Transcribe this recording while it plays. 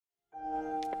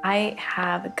I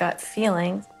have a gut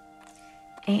feeling,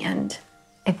 and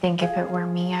I think if it were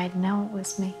me, I'd know it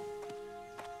was me.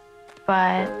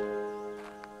 But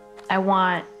I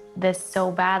want this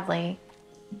so badly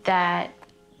that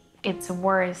it's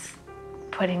worth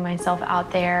putting myself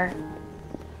out there.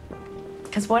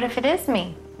 Because what if it is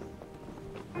me?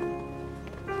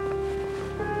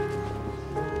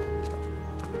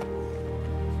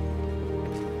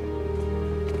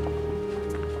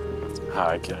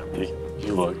 Hi, Gabi.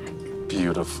 You look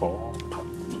beautiful.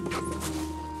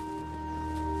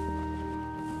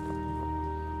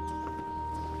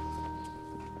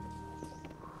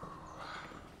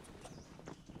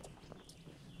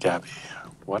 Gabi,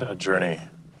 what a journey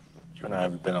you and I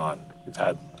have been on. We've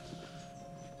had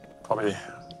probably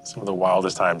some of the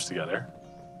wildest times together.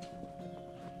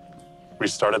 We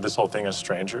started this whole thing as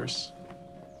strangers,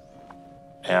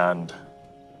 and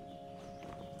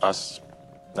us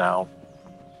now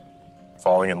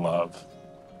falling in love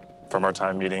from our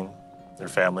time meeting your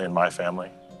family and my family,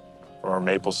 from our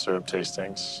maple syrup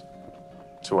tastings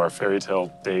to our fairy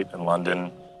tale date in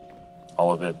London.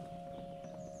 All of it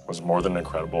was more than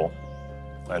incredible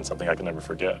and something I can never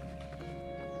forget.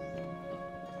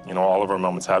 You know, all of our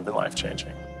moments have been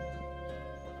life-changing.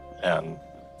 And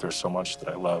there's so much that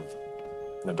I love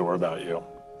and adore about you.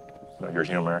 You know, your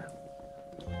humor,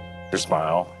 your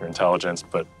smile, your intelligence,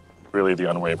 but really the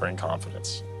unwavering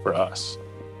confidence for us.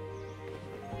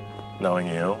 Knowing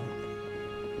you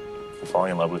and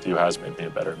falling in love with you has made me a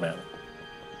better man.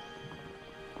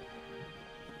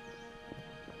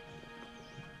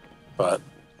 But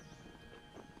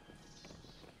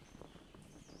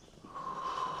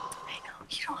I know,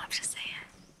 you don't have to say it.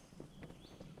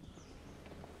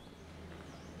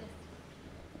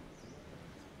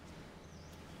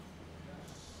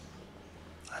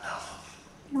 I know.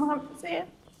 You don't have to say it.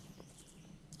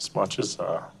 As much as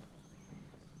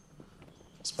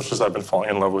I've been falling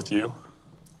in love with you,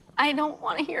 I don't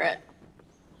want to hear it.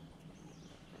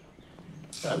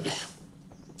 Gabi,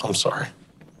 I'm sorry.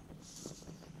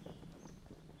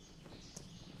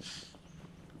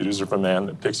 You deserve a man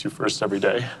that picks you first every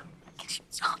day.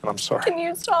 Stop. And I'm sorry. Can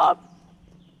you stop?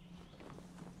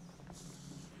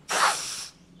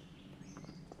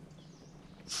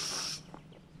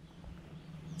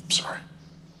 I'm sorry.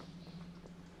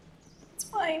 It's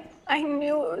fine. I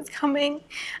knew it was coming.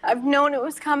 I've known it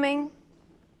was coming.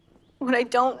 What I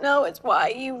don't know is why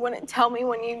you wouldn't tell me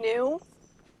when you knew.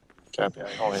 Gabi,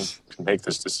 I only can make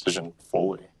this decision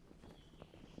fully.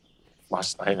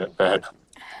 Last night in bed.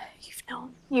 You've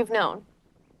known. You've known.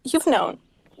 You've known.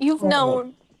 You've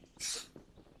known.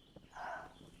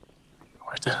 No,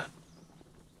 I didn't.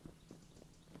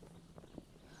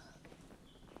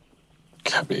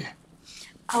 Gabi.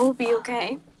 I will be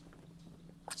okay.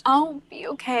 I'll be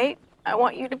okay. I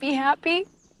want you to be happy.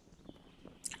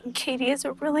 Katie is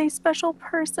a really special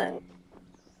person.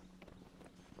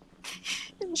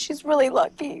 And she's really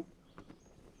lucky.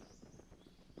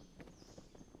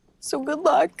 So good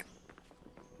luck.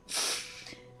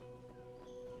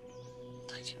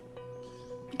 Thank you.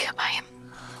 Goodbye.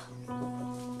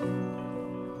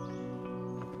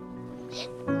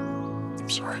 I'm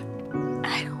sorry.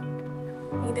 I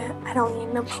don't need it. I don't need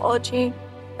an apology.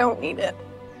 I don't need it.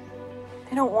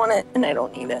 I don't want it, and I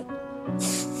don't need it.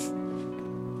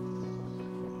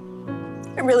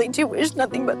 I really do wish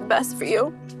nothing but the best for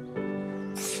you.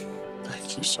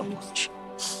 Thank you so much.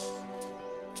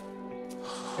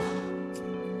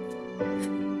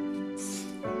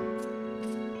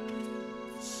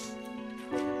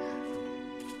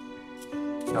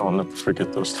 You know, I'll never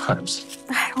forget those times.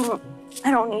 I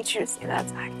don't need you to say that,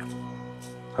 Zach.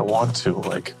 I want to,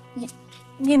 like...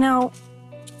 You know...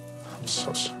 I'm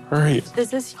so sorry.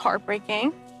 This is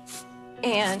heartbreaking,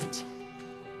 and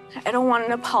I don't want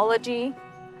an apology.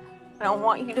 I don't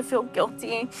want you to feel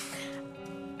guilty.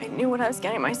 I knew what I was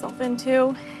getting myself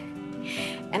into,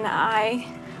 and I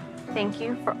thank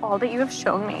you for all that you have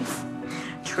shown me.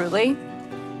 Truly,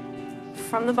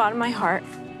 from the bottom of my heart,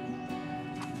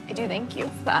 I do thank you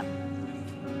for that.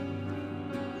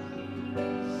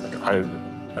 Like,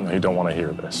 I know you don't want to hear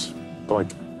this, but,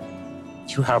 like,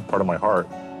 you have part of my heart.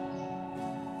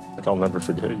 Like, I'll never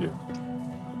forget you.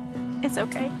 It's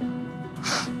okay.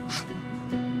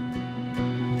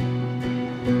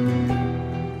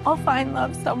 I'll find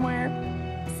love somewhere,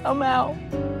 somehow.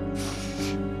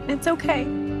 It's okay.